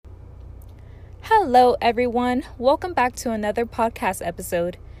Hello, everyone. Welcome back to another podcast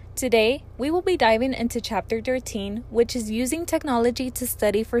episode. Today, we will be diving into Chapter 13, which is using technology to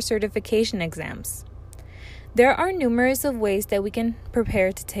study for certification exams. There are numerous of ways that we can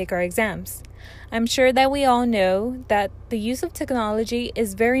prepare to take our exams. I'm sure that we all know that the use of technology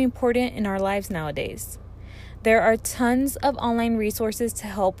is very important in our lives nowadays. There are tons of online resources to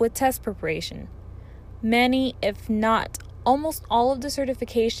help with test preparation. Many, if not almost all of the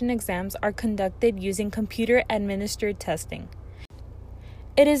certification exams are conducted using computer-administered testing.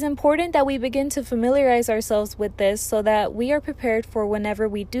 It is important that we begin to familiarize ourselves with this so that we are prepared for whenever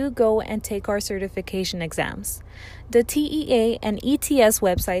we do go and take our certification exams. The TEA and ETS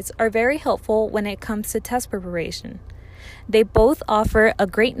websites are very helpful when it comes to test preparation. They both offer a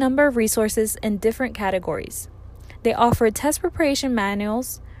great number of resources in different categories. They offer test preparation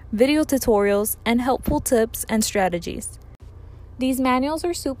manuals, video tutorials, and helpful tips and strategies. These manuals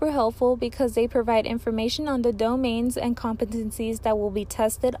are super helpful because they provide information on the domains and competencies that will be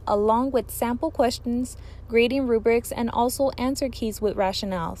tested, along with sample questions, grading rubrics, and also answer keys with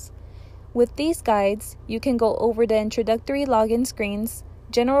rationales. With these guides, you can go over the introductory login screens,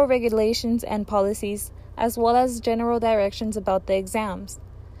 general regulations and policies, as well as general directions about the exams.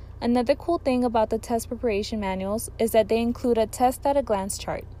 Another cool thing about the test preparation manuals is that they include a test at a glance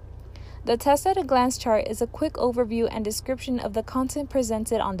chart. The test at a glance chart is a quick overview and description of the content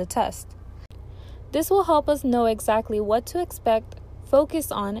presented on the test. This will help us know exactly what to expect,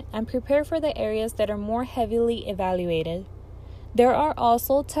 focus on, and prepare for the areas that are more heavily evaluated. There are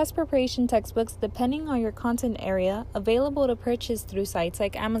also test preparation textbooks depending on your content area available to purchase through sites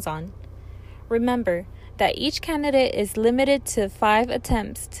like Amazon. Remember that each candidate is limited to 5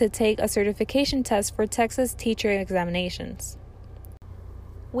 attempts to take a certification test for Texas teacher examinations.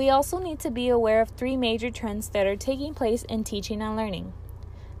 We also need to be aware of 3 major trends that are taking place in teaching and learning.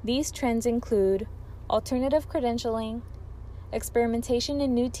 These trends include alternative credentialing, experimentation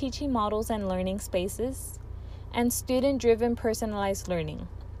in new teaching models and learning spaces, and student-driven personalized learning.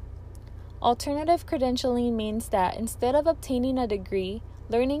 Alternative credentialing means that instead of obtaining a degree,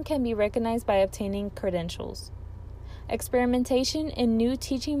 learning can be recognized by obtaining credentials. Experimentation in new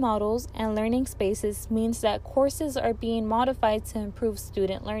teaching models and learning spaces means that courses are being modified to improve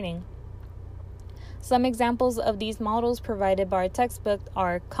student learning. Some examples of these models provided by our textbook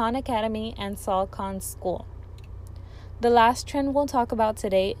are Khan Academy and Saul Khan School. The last trend we'll talk about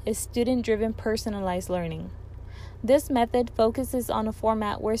today is student-driven personalized learning. This method focuses on a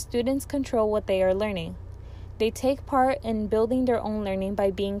format where students control what they are learning. They take part in building their own learning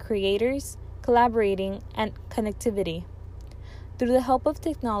by being creators, collaborating, and connectivity. Through the help of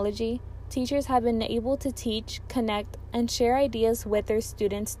technology, teachers have been able to teach, connect, and share ideas with their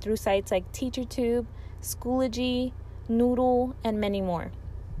students through sites like TeacherTube, Schoology, Noodle, and many more.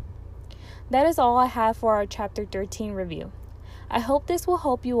 That is all I have for our Chapter 13 review. I hope this will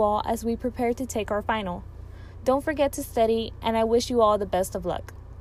help you all as we prepare to take our final. Don't forget to study, and I wish you all the best of luck.